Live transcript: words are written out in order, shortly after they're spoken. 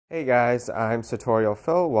Hey guys, I'm Tutorial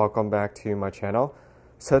Phil. Welcome back to my channel.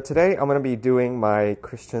 So today I'm going to be doing my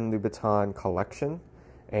Christian Louboutin collection,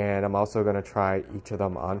 and I'm also going to try each of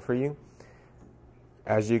them on for you.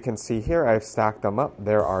 As you can see here, I've stacked them up.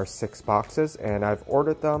 There are 6 boxes and I've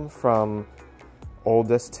ordered them from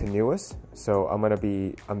oldest to newest. So I'm going to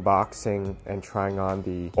be unboxing and trying on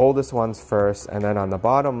the oldest ones first, and then on the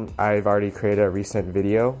bottom I've already created a recent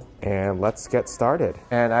video, and let's get started.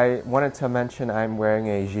 And I wanted to mention I'm wearing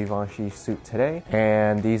a Givenchy suit today,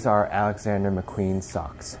 and these are Alexander McQueen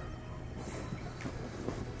socks.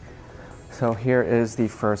 So here is the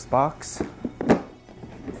first box.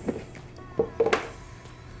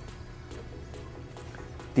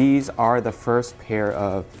 These are the first pair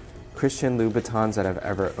of Christian Louboutins that I've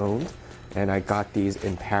ever owned, and I got these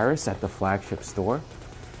in Paris at the flagship store.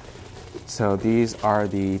 So these are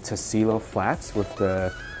the Tassilo flats with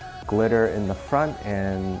the glitter in the front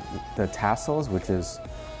and the tassels, which is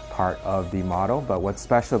part of the model. But what's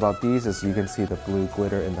special about these is you can see the blue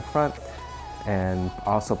glitter in the front, and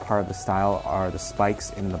also part of the style are the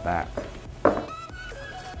spikes in the back.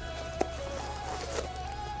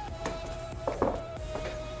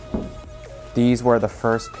 These were the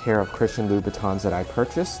first pair of Christian Louboutins that I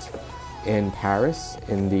purchased in Paris.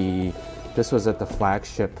 This was at the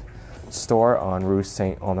flagship store on Rue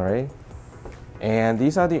Saint-Honoré. And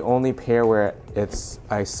these are the only pair where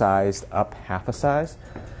I sized up half a size,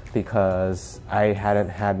 because I hadn't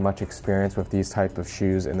had much experience with these type of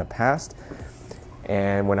shoes in the past.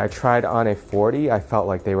 And when I tried on a 40, I felt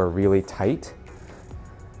like they were really tight.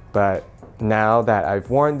 But now that I've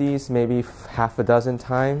worn these maybe half a dozen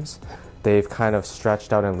times, they've kind of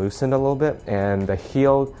stretched out and loosened a little bit, and the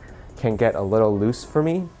heel can get a little loose for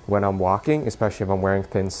me when I'm walking, especially if I'm wearing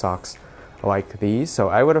thin socks like these. So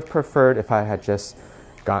I would have preferred if I had just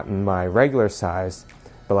gotten my regular size,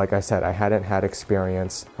 but like I said, I hadn't had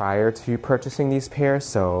experience prior to purchasing these pairs,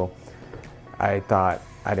 so I thought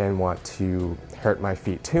I didn't want to hurt my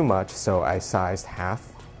feet too much, so I sized half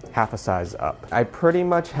a size up. I pretty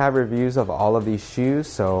much have reviews of all of these shoes,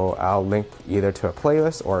 so I'll link either to a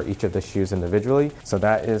playlist or each of the shoes individually. So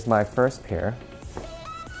that is my first pair.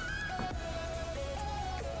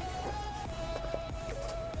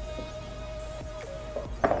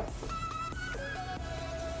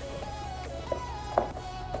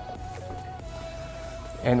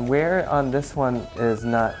 And wear on this one is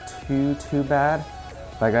not too bad.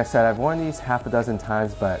 Like I said, I've worn these half a dozen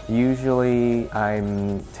times, but usually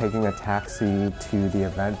I'm taking a taxi to the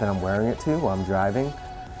event that I'm wearing it to while I'm driving.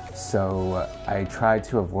 So I try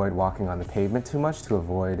to avoid walking on the pavement too much to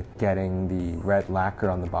avoid getting the red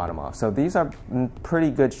lacquer on the bottom off. So these are in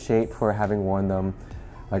pretty good shape for having worn them,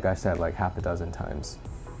 like I said, like half a dozen times.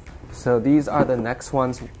 So these are the next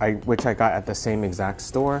ones which I got at the same exact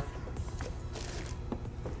store.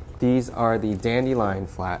 These are the Dandelion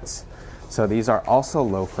flats. So these are also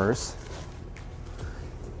loafers.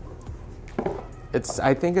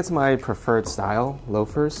 I think it's my preferred style,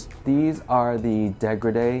 loafers. These are the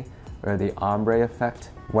dégradé, or the ombre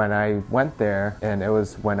effect. When I went there, and it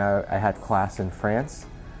was when I had class in France,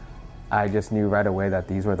 I just knew right away that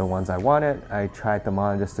these were the ones I wanted. I tried them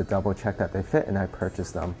on just to double check that they fit, and I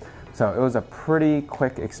purchased them. So it was a pretty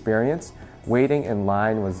quick experience. Waiting in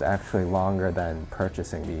line was actually longer than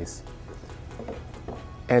purchasing these.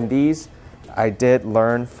 And these I did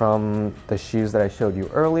learn from the shoes that I showed you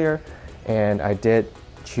earlier, and I did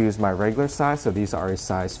choose my regular size, so these are a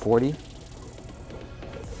size 40.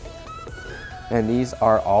 And these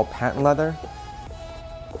are all patent leather.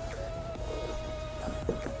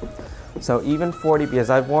 So even 40, because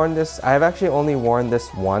I've actually only worn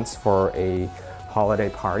this once for a holiday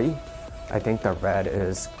party. I think the red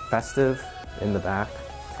is festive in the back.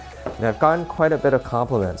 And I've gotten quite a bit of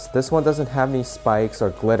compliments. This one doesn't have any spikes or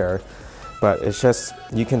glitter, but it's just,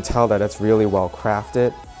 you can tell that it's really well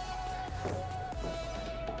crafted.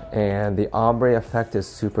 And the ombre effect is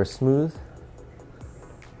super smooth.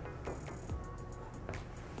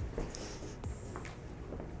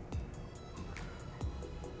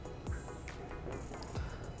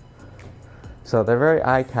 So they're very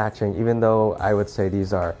eye-catching, even though I would say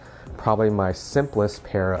these are probably my simplest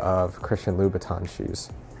pair of Christian Louboutin shoes.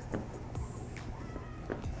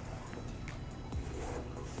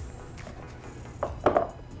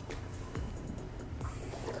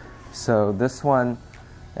 So this one,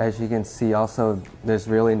 as you can see, also there's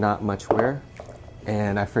really not much wear,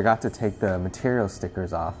 and I forgot to take the material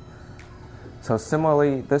stickers off. So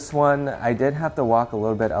similarly, this one I did have to walk a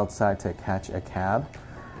little bit outside to catch a cab,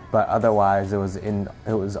 but otherwise it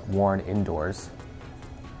was worn indoors.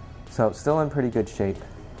 So still in pretty good shape.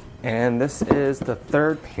 And this is the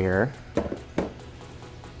third pair.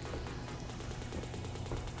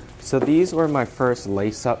 So these were my first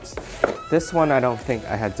lace-ups. This one I don't think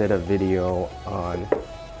I had did a video on.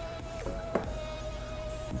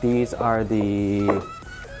 These are the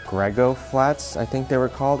Grego flats, I think they were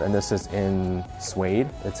called, and this is in suede.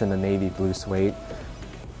 It's in the navy blue suede.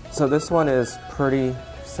 So this one is pretty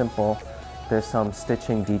simple. There's some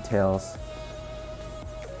stitching details.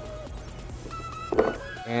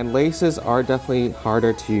 And laces are definitely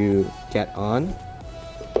harder to get on.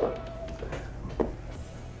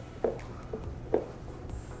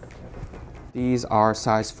 These are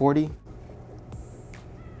size 40.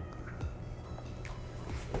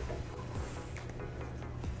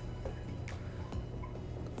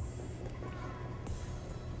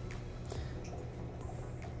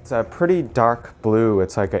 It's a pretty dark blue.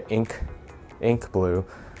 It's like an ink blue.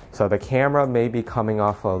 So the camera may be coming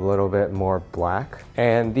off a little bit more black.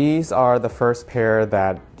 And these are the first pair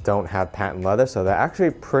that don't have patent leather. So they're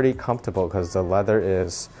actually pretty comfortable because the leather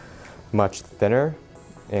is much thinner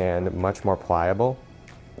and much more pliable.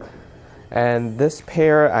 And this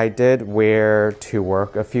pair I did wear to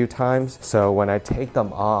work a few times. So when I take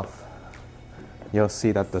them off, you'll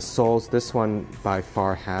see that the soles, this one by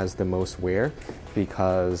far has the most wear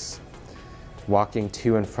because walking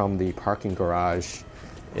to and from the parking garage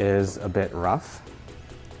is a bit rough.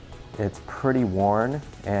 It's pretty worn,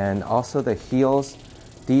 and also the heels,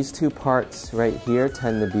 these two parts right here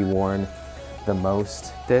tend to be worn the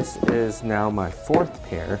most. This is now my fourth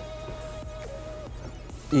pair.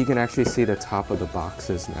 You can actually see the top of the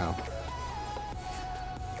boxes now.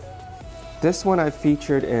 This one I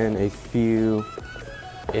featured in a few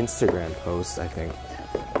Instagram posts, I think.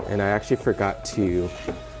 And I actually forgot to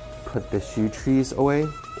put the shoe trees away.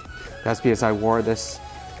 That's because I wore this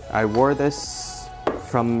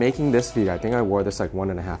from making this video. I think I wore this like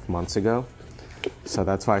 1.5 months ago. So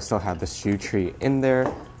that's why I still have the shoe tree in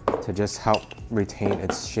there to just help retain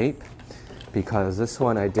its shape, because this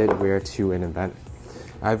one I did wear to an event.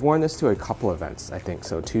 I've worn this to a couple events, I think,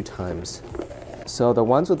 so 2 times. So the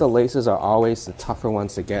ones with the laces are always the tougher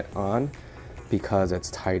ones to get on because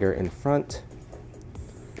it's tighter in front.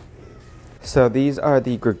 So these are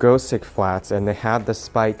the Gregosic flats, and they have the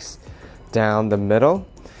spikes down the middle.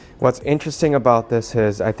 What's interesting about this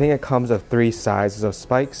is I think it comes with 3 sizes of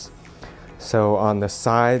spikes. So on the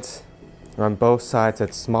sides, on both sides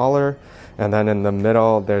it's smaller, and then in the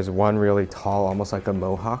middle there's one really tall, almost like a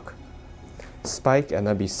mohawk spike, and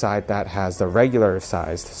then beside that has the regular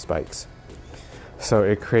sized spikes. So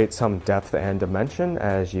it creates some depth and dimension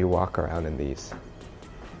as you walk around in these.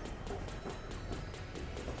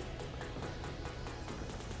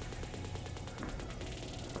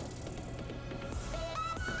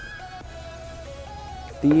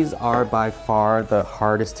 These are by far the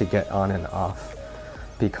hardest to get on and off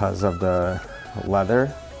because of the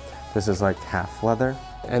leather. This is like half leather.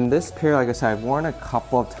 And this pair, like I said, I've worn a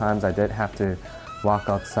couple of times. I did have to walk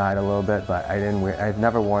outside a little bit, but I've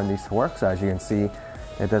never worn these to work. So as you can see,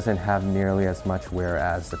 it doesn't have nearly as much wear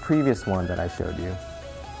as the previous one that I showed you.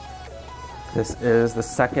 This is the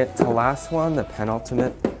second to last one, the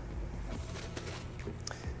penultimate.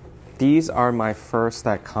 These are my first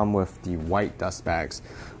that come with the white dust bags.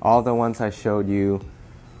 All the ones I showed you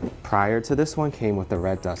prior to this one came with the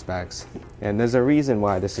red dust bags. And there's a reason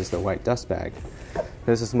why this is the white dust bag.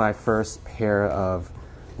 This is my first pair of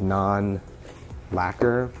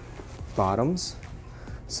non-lacquer bottoms.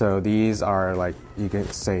 So these are, like, you can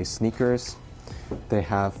say, sneakers. They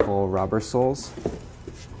have full rubber soles.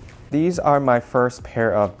 These are my first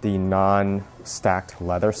pair of the non-stacked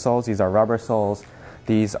leather soles. These are rubber soles.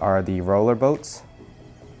 These are the roller boats.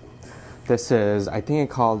 This is, I think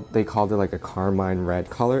they called it like a carmine red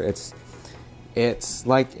color. It's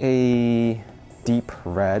like a deep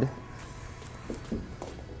red.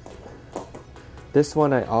 This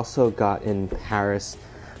one I also got in Paris.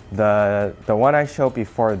 The one I showed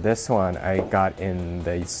before this one I got in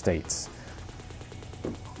the States.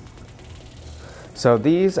 So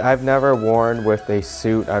these I've never worn with a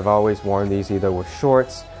suit. I've always worn these either with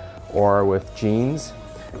shorts or with jeans.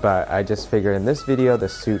 But I just figured in this video the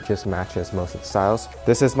suit just matches most of the styles.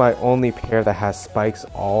 This is my only pair that has spikes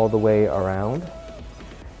all the way around.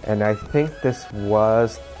 And I think this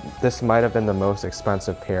might have been the most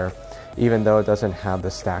expensive pair, even though it doesn't have the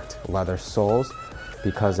stacked leather soles,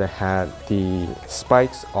 because it had the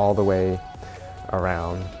spikes all the way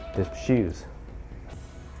around the shoes.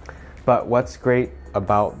 But what's great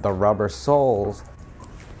about the rubber soles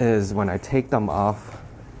is when I take them off,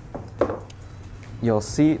 you'll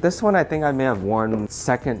see, this one I think I may have worn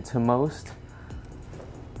second to most.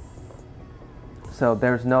 So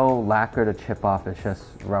there's no lacquer to chip off, it's just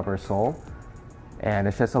rubber sole. And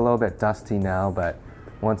it's just a little bit dusty now, but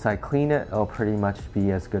once I clean it, it'll pretty much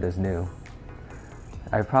be as good as new.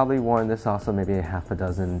 I've probably worn this also maybe a half a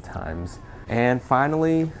dozen times. And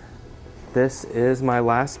finally, this is my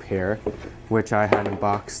last pair, which I had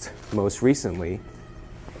unboxed most recently.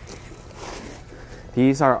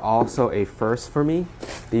 These are also a first for me.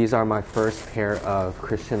 These are my first pair of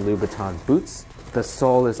Christian Louboutin boots. The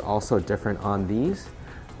sole is also different on these.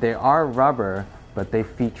 They are rubber, but they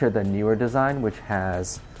feature the newer design, which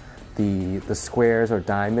has the squares or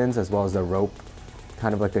diamonds as well as the rope,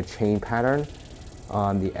 kind of like a chain pattern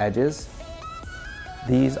on the edges.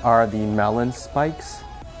 These are the melon spikes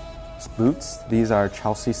boots. These are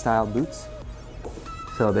Chelsea style boots.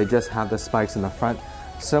 So they just have the spikes in the front,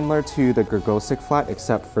 similar to the Gregosic flat,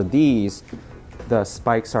 except for these, the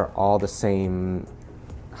spikes are all the same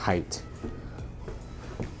height.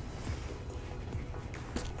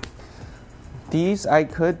 These I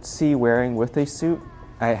could see wearing with a suit.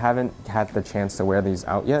 I haven't had the chance to wear these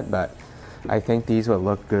out yet, but I think these would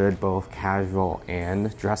look good both casual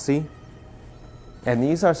and dressy. And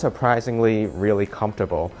these are surprisingly really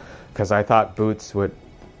comfortable, because I thought boots would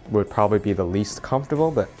probably be the least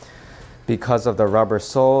comfortable, but because of the rubber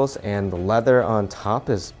soles and the leather on top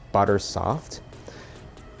is butter soft,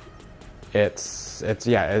 it's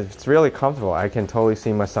really comfortable. I can totally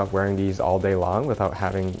see myself wearing these all day long without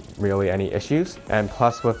having really any issues. And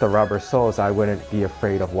plus with the rubber soles, I wouldn't be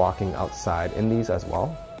afraid of walking outside in these as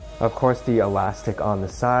well. Of course, the elastic on the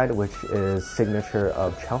side, which is signature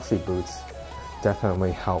of Chelsea boots,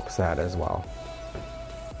 definitely helps that as well.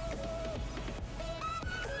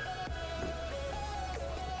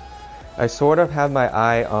 I sort of have my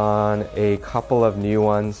eye on a couple of new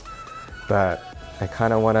ones, but I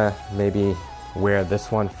kind of want to maybe wear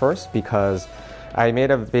this one first because I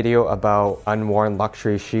made a video about unworn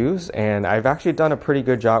luxury shoes, and I've actually done a pretty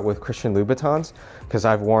good job with Christian Louboutins because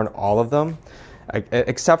I've worn all of them.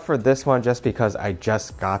 Except for this one, just because I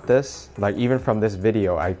just got this. Like, even from this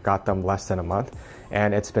video, I got them less than a month,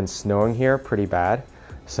 and it's been snowing here pretty bad,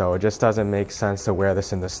 so it just doesn't make sense to wear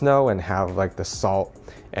this in the snow and have like the salt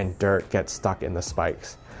and dirt get stuck in the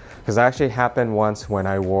spikes. Because that actually happened once when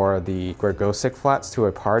I wore the Gregosic flats to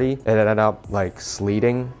a party. It ended up like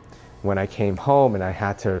sleeting when I came home, and I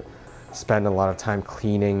had to spend a lot of time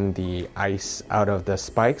cleaning the ice out of the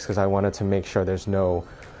spikes because I wanted to make sure there's no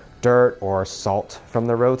dirt or salt from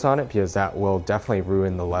the roads on it, because that will definitely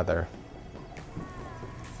ruin the leather.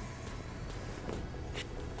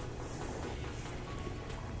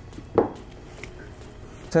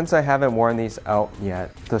 Since I haven't worn these out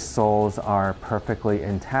yet, the soles are perfectly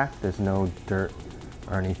intact. There's no dirt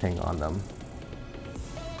or anything on them.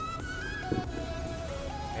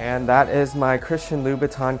 And that is my Christian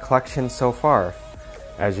Louboutin collection so far.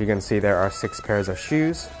 As you can see, there are 6 pairs of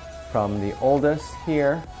shoes, from the oldest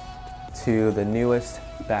here to the newest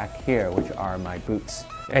back here, which are my boots.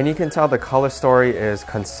 And you can tell the color story is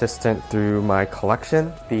consistent through my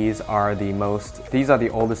collection. These are the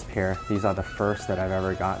oldest pair. These are the first that I've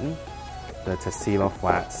ever gotten. The Tassilo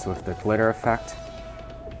flats with the glitter effect.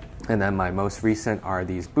 And then my most recent are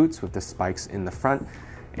these boots with the spikes in the front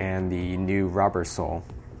and the new rubber sole.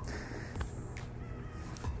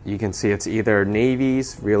 You can see it's either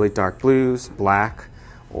navies, really dark blues, black,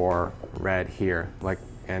 or red here,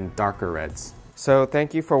 and darker reds. So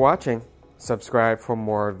thank you for watching. Subscribe for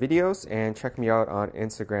more videos and check me out on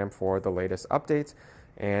Instagram for the latest updates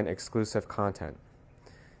and exclusive content.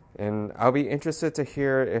 And I'll be interested to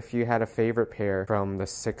hear if you had a favorite pair from the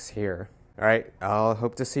 6 here. Alright, I'll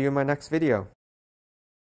hope to see you in my next video.